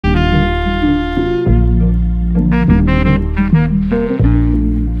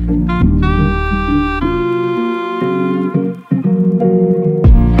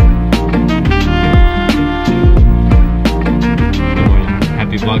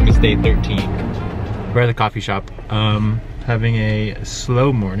Vlogmas Day 13. We're at the coffee shop, having a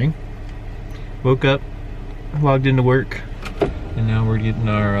slow morning. Woke up, logged into work, and now we're getting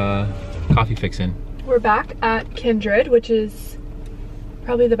our coffee fix in. We're back at Kindred, which is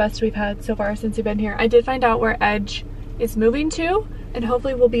probably the best we've had so far since we've been here. I did find out where Edge is moving to, and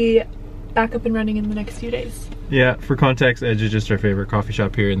hopefully we'll be back up and running in the next few days. Yeah, for context, Edge is just our favorite coffee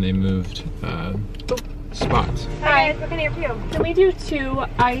shop here, and they moved spots. Hi, what can I help you? Can we do 2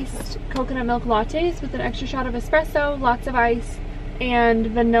 iced coconut milk lattes with an extra shot of espresso, lots of ice, and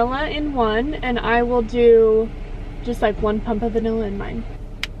vanilla in one? And I will do just like 1 pump of vanilla in mine.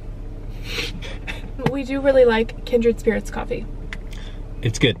 We do really like Kindred Spirits coffee.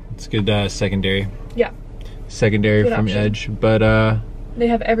 It's good. It's good secondary. Yeah. Secondary good from option. Edge, but they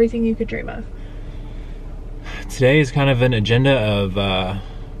have everything you could dream of. Today is kind of an agenda of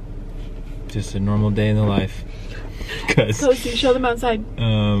just a normal day in the life. Cozy, show them outside.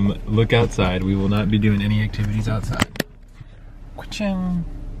 Look outside. We will not be doing any activities outside. Ka-ching.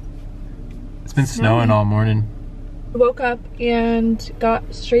 It's been snowing all morning. Woke up and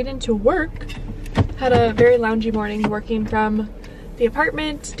got straight into work. Had a very loungy morning working from the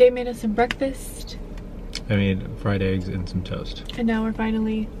apartment. Dave made us some breakfast. I made fried eggs and some toast. And now we're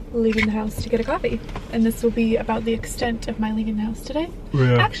finally leaving the house to get a coffee. And this will be about the extent of my leaving the house today.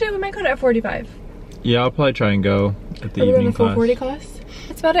 Yeah. Actually, we might go to F45. Yeah, I'll probably try and go at the evening class. 40 class.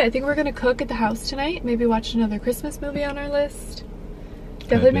 That's about it. I think we're gonna cook at the house tonight. Maybe watch another Christmas movie on our list.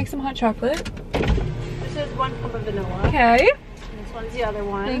 Definitely make some hot chocolate. This is 1 pump of vanilla. Okay. And this one's the other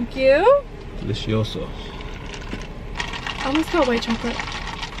one. Thank you. Delicioso. Almost got white chocolate.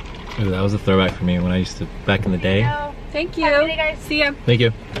 Ooh, that was a throwback for me when I used to, back in the day. Thank you. Have a good day, guys. See ya. Thank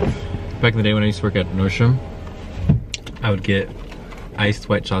you. Back in the day when I used to work at Nordstrom, I would get iced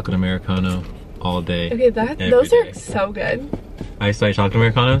white chocolate Americano all day. Okay, those are so good. Iced white chocolate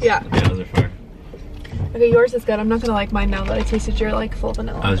Americanos? Yeah. Yeah, those are fire. Okay, yours is good. I'm not gonna like mine now that I tasted your like full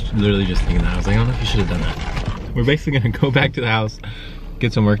vanilla. I was literally just thinking that. I was like, I don't know if you should have done that. We're basically gonna go back to the house,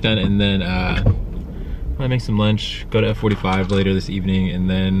 get some work done, and then I make some lunch, go to F45 later this evening, and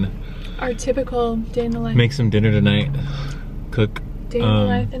then our typical day in the life. Make some dinner tonight, cook. Day in the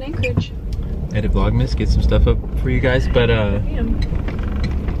life in Anchorage. Edit Vlogmas, get some stuff up for you guys, but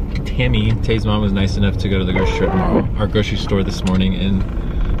Tammy, Tay's mom, was nice enough to go to the grocery store this morning and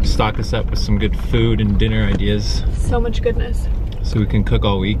stock us up with some good food and dinner ideas. So much goodness. So we can cook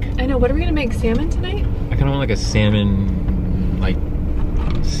all week. I know, what are we gonna make, salmon tonight? I kinda want like a salmon,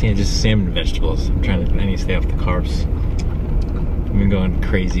 just salmon and vegetables. I need to stay off the carbs. I've been going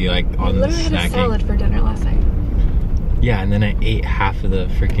crazy like on the snacking. I literally had a salad for dinner last night. Yeah, and then I ate half of the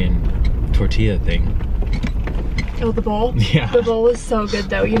freaking tortilla thing. Oh, the bowl? Yeah. The bowl is so good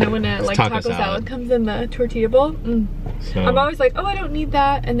though. You know when a like taco salad comes in the tortilla bowl? So, I'm always like, oh, I don't need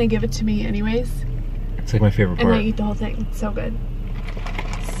that, and they give it to me anyways. It's like my favorite part. And I eat the whole thing. It's so good.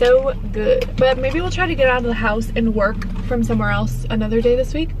 So good. But maybe we'll try to get out of the house and work from somewhere else another day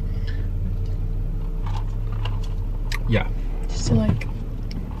this week. Yeah. Just to like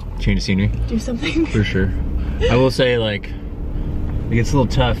change of scenery. Do something. For sure. I will say, like, it gets a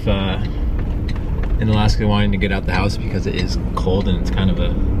little tough in Alaska wanting to get out the house because it is cold and it's kind of a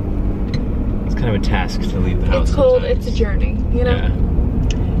task to leave the house. It's cold. Sometimes. It's a journey, you know.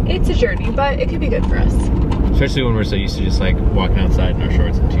 Yeah. It's a journey, but it could be good for us. Especially when we're so used to just like walking outside in our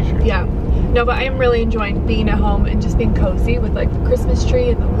shorts and t-shirts. Yeah. No, but I am really enjoying being at home and just being cozy with like the Christmas tree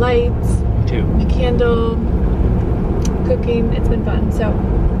and the lights. Me too. The candle, cooking. It's been fun. So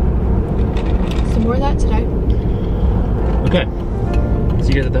some more of that today. Okay, see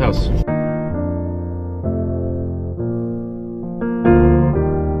you guys at the house.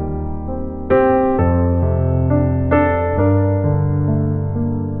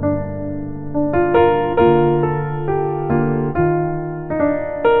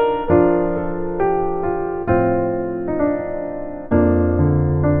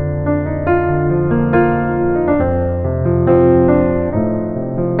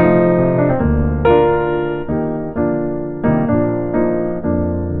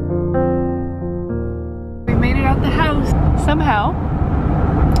 Somehow,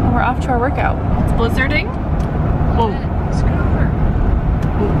 we're off to our workout. It's blizzarding. Whoa. Scoot over.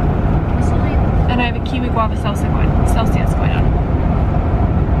 And I have a kiwi guava salsa going on.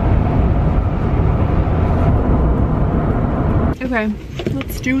 Okay,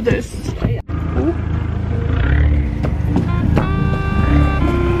 let's do this. Ooh.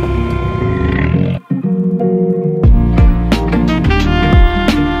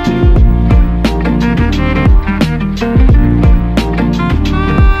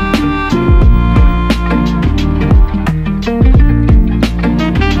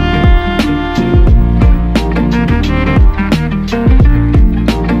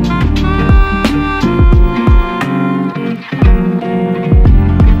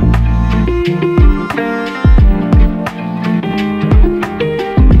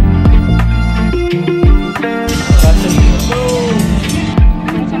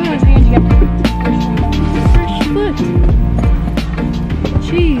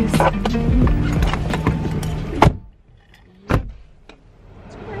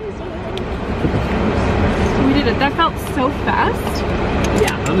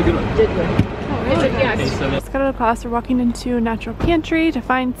 got out of class. We're walking into a natural pantry to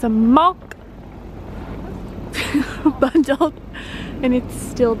find some milk bundled, and it's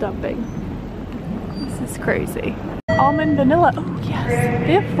still dumping. This is crazy. Almond vanilla. Oh yes,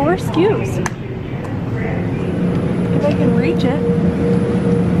 they have 4 SKUs. If I can reach it.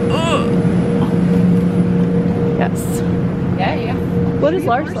 Ugh. Yes. Yeah, yeah. What is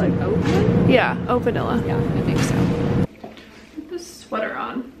Lars like? Oat? Yeah, oat vanilla. Yeah, I think so. Put this sweater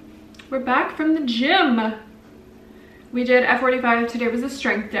on. We're back from the gym. We did F45. Today was a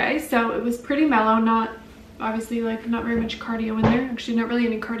strength day, so it was pretty mellow. Not obviously like not very much cardio in there. Actually, not really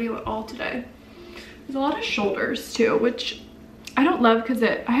any cardio at all today. There's a lot of shoulders too, which I don't love because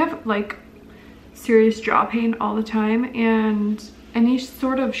I have like serious jaw pain all the time, and any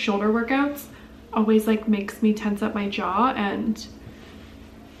sort of shoulder workouts always like makes me tense up my jaw, and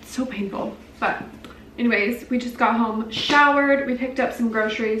it's so painful. But anyways, we just got home, showered, we picked up some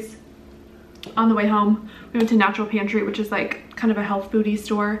groceries on the way home. We went to Natural Pantry, which is like kind of a health foodie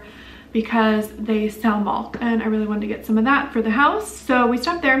store, because they sell milk and I really wanted to get some of that for the house. So we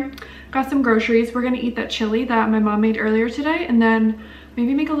stopped there, got some groceries. We're gonna eat that chili that my mom made earlier today, and then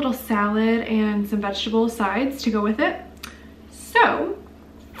maybe make a little salad and some vegetable sides to go with it. So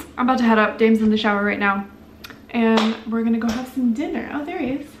I'm about to head up. Dame's in the shower right now, and we're gonna go have some dinner. Oh, there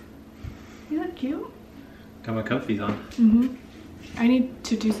he is. You look cute. Got my comfies on. I need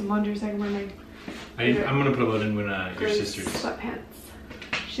to do some laundry so I can wear my I'm gonna put a load in when your gray sister's. sweatpants.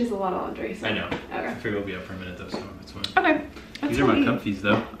 She has a lot of laundry. So. I know. I Okay. figure we'll be up for a minute though, so it's fine. Okay. These are my comfies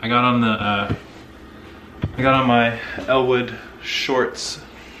though. I got on my Elwood shorts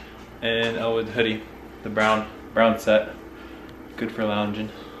and Elwood hoodie, the brown set. Good for lounging.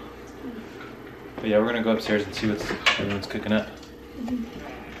 But yeah, we're gonna go upstairs and see what everyone's cooking up.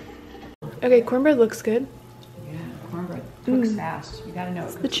 Okay, cornbread looks good. Yeah, cornbread cooks fast. You gotta know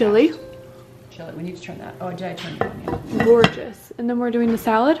it. The chili. Fast. Chili. We need to turn that. Oh, did I turn it on? Yeah. Gorgeous. And then we're doing the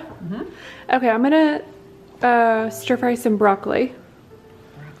salad. Okay, I'm gonna stir fry some broccoli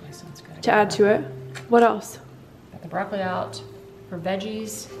Broccoli sounds good. to add to it. What else? Got the broccoli out for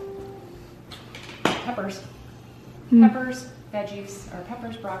veggies. Peppers. Peppers, veggies, or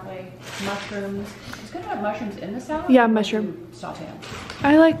peppers, broccoli, mushrooms. It's good to have mushrooms in the salad. Yeah, or mushroom. you saute them.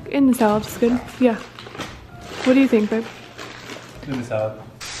 I like in the salad, it's good. Yeah. What do you think, babe? In the salad.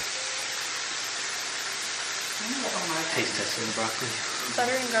 Taste testing the broccoli.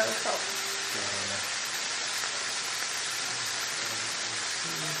 Butter and garlic salt.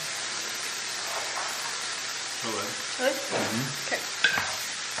 Really? Okay.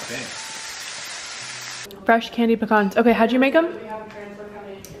 Okay. Fresh candy pecans. Okay, how'd you make them?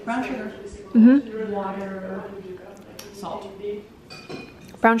 Brown sugar, water, salt.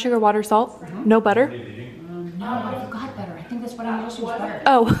 Brown sugar, water, salt. No butter. No, I forgot butter. I think that's what I just used butter.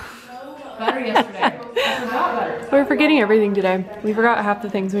 Oh, Butter yesterday. I forgot butter. we're forgetting everything today. We forgot half the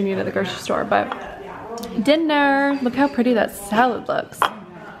things we need at the grocery store, but dinner. Look how pretty that salad looks.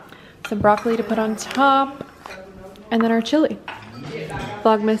 Some broccoli to put on top, and then our chili.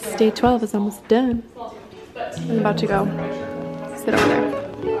 Vlogmas day 12 is almost done. I'm about to go sit over there.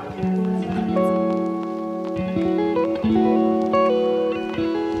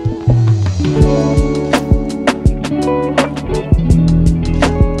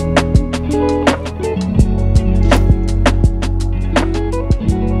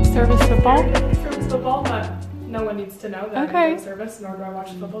 Service football? Service football, but no one needs to know that I don't service, nor do I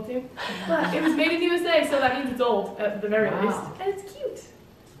watch the football team. But it was made in USA, so that means it's old at the very least. And it's cute.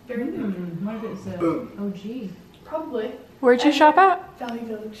 Very thick. What if it's OG? Probably. Where'd you shop at? Valley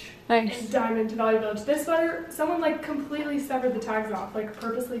Village. Nice. And Diamond to Valley Village. This sweater, someone like completely severed the tags off, like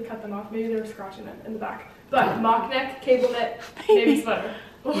purposely cut them off. Maybe they were scratching it in the back. But mock neck, cable knit, navy sweater.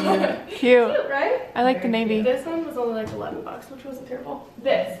 Cute. Cute, right? I like the navy. This one was only like $11, which wasn't terrible.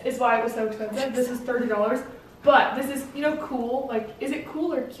 This is why it was so expensive. This is $30, but this is, you know, cool. Like, is it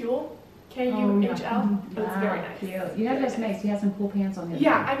cool or Kuhl? K-U-H-L? But it's very nice. Cute. You know, just makes. He has some cool pants on him.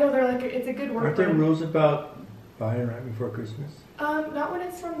 Yeah, I know they're like, it's a good word. Aren't there rules about buying right before Christmas? Not when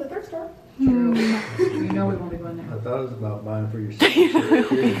it's from the thrift store. True. You know we won't be going I there. thought it was about buying for yourself.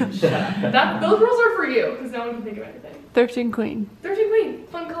 Those rules are for you, because no one can think of anything. Thrifting Queen. Thrifty Queen,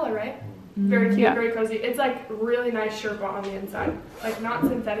 fun color, right? Very cute, Yeah. very cozy. It's like really nice Sherpa on the inside. Like not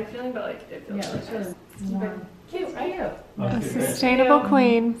synthetic feeling, but like it feels Yeah, really it's nice. really warm. Cute, right? A sustainable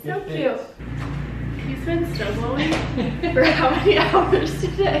queen. So cute. He's been snowblowing for how many hours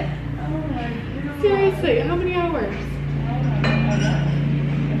today? Seriously, how many hours?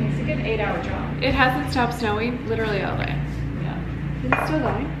 It's a good 8-hour job. It hasn't stopped snowing literally all day. Yeah. Is it still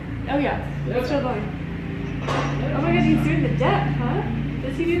going? Oh yeah, it's still going. Oh my god, he's doing the deck, huh?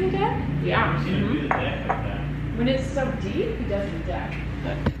 Does he do the deck? Yeah. Do the deck like that. When it's so deep, he doesn't deck.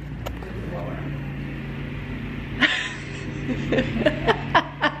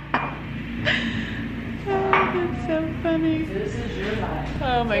 Oh, that's so funny. This is your life.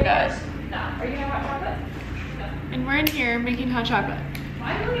 Oh my gosh. No. Are you gonna have hot chocolate? And we're in here making hot chocolate.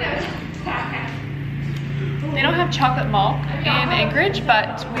 Why are you looking at They don't have chocolate malt in Anchorage,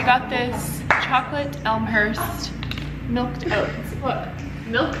 but we got this chocolate Elmhurst milked oats. Look,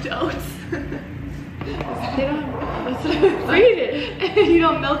 milked oats. They don't have, read it. You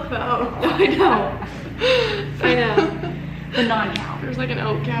don't milk the oat. I know. I know. the non-cow? There's like an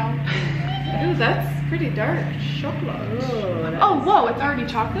oat cow. Ooh, that's pretty dark. Chocolate. Oh, whoa, it's already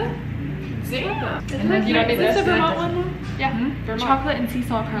chocolate? Damn. And then you don't need Is this this a Vermont one? Yeah. Chocolate and sea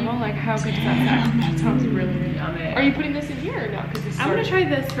salt caramel. Like, how good does that sound? That sounds really, really yummy. Are you putting this in here or no? I'm gonna try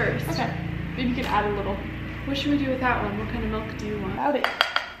this first. Okay. Maybe you can add a little. What should we do with that one? What kind of milk do you want? About it.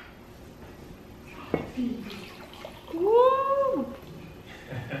 Woo!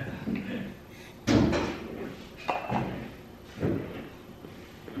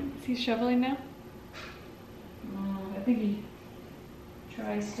 Is he shoveling now? I think he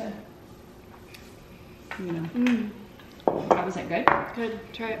tries to, you know. How was that good? Good.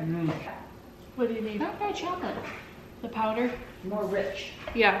 Try it. What do you need? Okay, chocolate. The powder? More rich.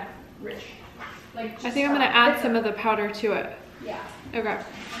 Yeah. Rich. Like I think I'm gonna add some of the powder to it. Yeah. Okay.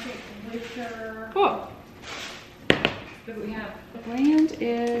 Okay, richer. Cool. What do we have? The brand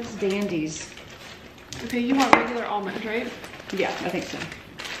is Dandy's. Okay, you want regular almond, right? Yeah, I think so.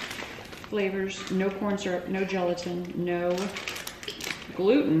 Flavors, no corn syrup, no gelatin, no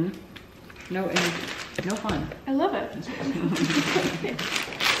gluten, no fun. I love it.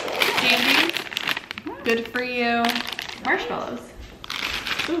 Candy. Good for you. Marshmallows.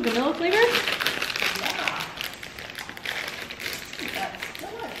 Ooh, vanilla flavor? Yeah. That's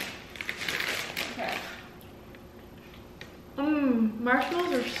good. Okay.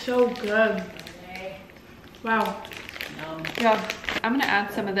 Marshmallows are so good. Okay. Wow. Yum. Yeah, I'm gonna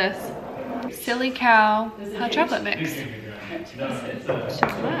add some of this Silly Cow hot chocolate mix.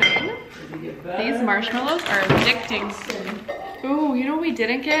 These marshmallows are addicting. Ooh, you know what we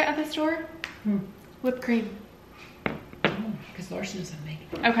didn't get at the store? Whipped cream. Because Larson doesn't make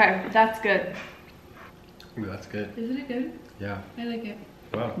it. Okay, that's good. Ooh, that's good. Isn't it good? Yeah. I like it.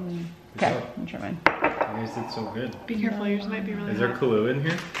 Wow. Okay, I'll try mine. You guys did so good. Be careful, yours might be really Is there hot. Kahlua in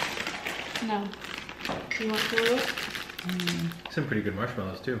here? No. Do you want Kahlua? Some pretty good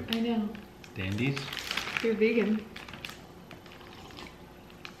marshmallows too. I know. Dandies. You're vegan.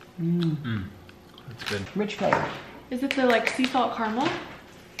 That's good. Rich flavor. Is it the like sea salt caramel?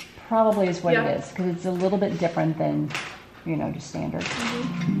 Probably is what Yeah. it is, because it's a little bit different than, you know, just standard.